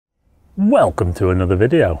Welcome to another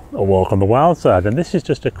video, A Walk on the Wild Side, and this is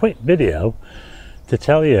just a quick video to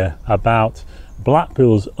tell you about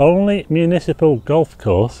Blackpool's only municipal golf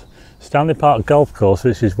course, Stanley Park Golf Course,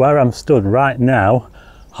 which is where I'm stood right now.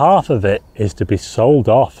 Half of it is to be sold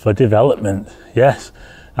off for development. Yes,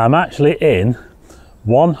 I'm actually in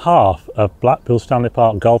one half of Blackpool Stanley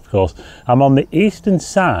Park Golf Course. I'm on the eastern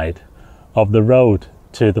side of the road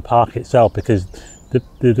to the park itself, because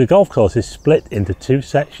the golf course is split into two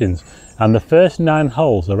sections, and the first 9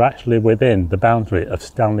 holes are actually within the boundary of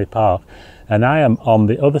Stanley Park, and I am on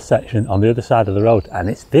the other section on the other side of the road, and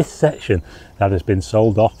it's this section that has been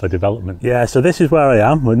sold off for development. Yeah, so this is where I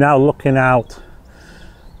am. We're now looking out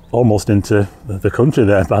almost into the country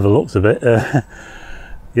there by the looks of it.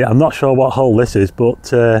 Yeah, I'm not sure what hole this is,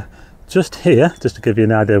 but just here, just to give you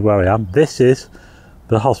an idea of where I am, this is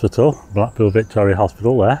the hospital, Blackpool Victoria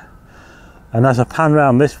Hospital there. And as I pan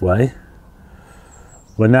round this way,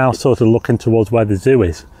 we're now sort of looking towards where the zoo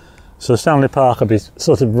is. So Stanley Park will be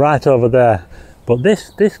sort of right over there. But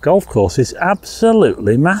this golf course is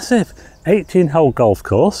absolutely massive. 18-hole golf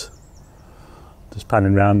course. Just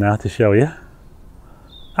panning round now to show you.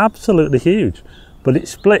 Absolutely huge. But it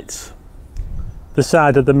splits the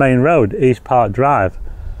side of the main road, East Park Drive.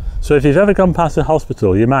 So if you've ever gone past the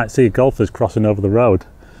hospital, you might see golfers crossing over the road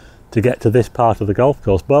to get to this part of the golf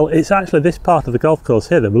course. Well, it's actually this part of the golf course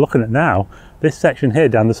here that we're looking at now, this section here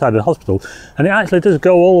down the side of the hospital, and it actually does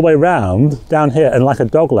go all the way round down here and like a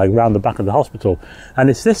dog leg round the back of the hospital. And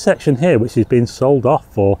it's this section here which is being sold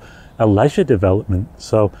off for a leisure development.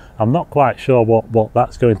 So I'm not quite sure what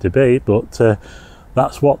that's going to be, but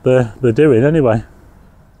that's what they're doing anyway.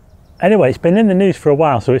 Anyway, it's been in the news for a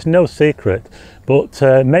while, so it's no secret, but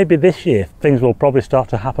maybe this year things will probably start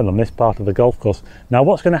to happen on this part of the golf course. Now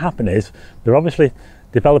what's going to happen is they're obviously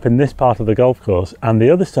developing this part of the golf course, and the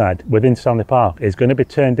other side within Stanley Park is going to be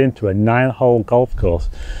turned into a 9-hole golf course.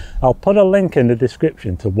 I'll put a link in the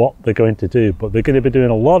description to what they're going to do, but they're going to be doing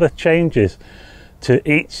a lot of changes to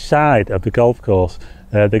each side of the golf course.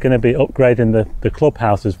 They're going to be upgrading the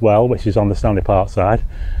clubhouse as well, which is on the Stanley Park side,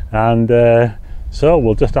 and so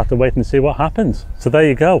we'll just have to wait and see what happens. So there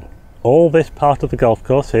you go, all this part of the golf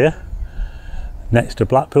course here, next to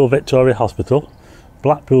Blackpool Victoria Hospital,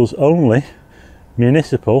 Blackpool's only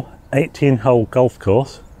municipal 18-hole golf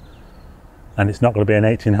course. And it's not going to be an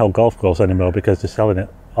 18-hole golf course anymore, because they're selling it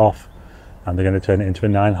off and they're going to turn it into a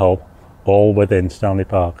 9-hole, all within Stanley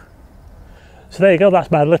Park. So there you go,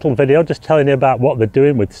 that's my little video just telling you about what they're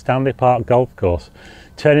doing with Stanley Park Golf Course,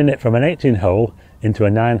 turning it from an 18-hole into a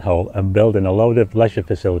 9-hole and building a load of leisure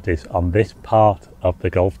facilities on this part of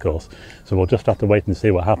the golf course. So we'll just have to wait and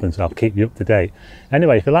see what happens. I'll keep you up to date.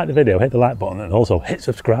 Anyway, if you like the video, hit the like button and also hit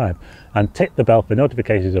subscribe and tick the bell for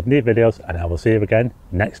notifications of new videos, and I will see you again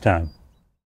next time.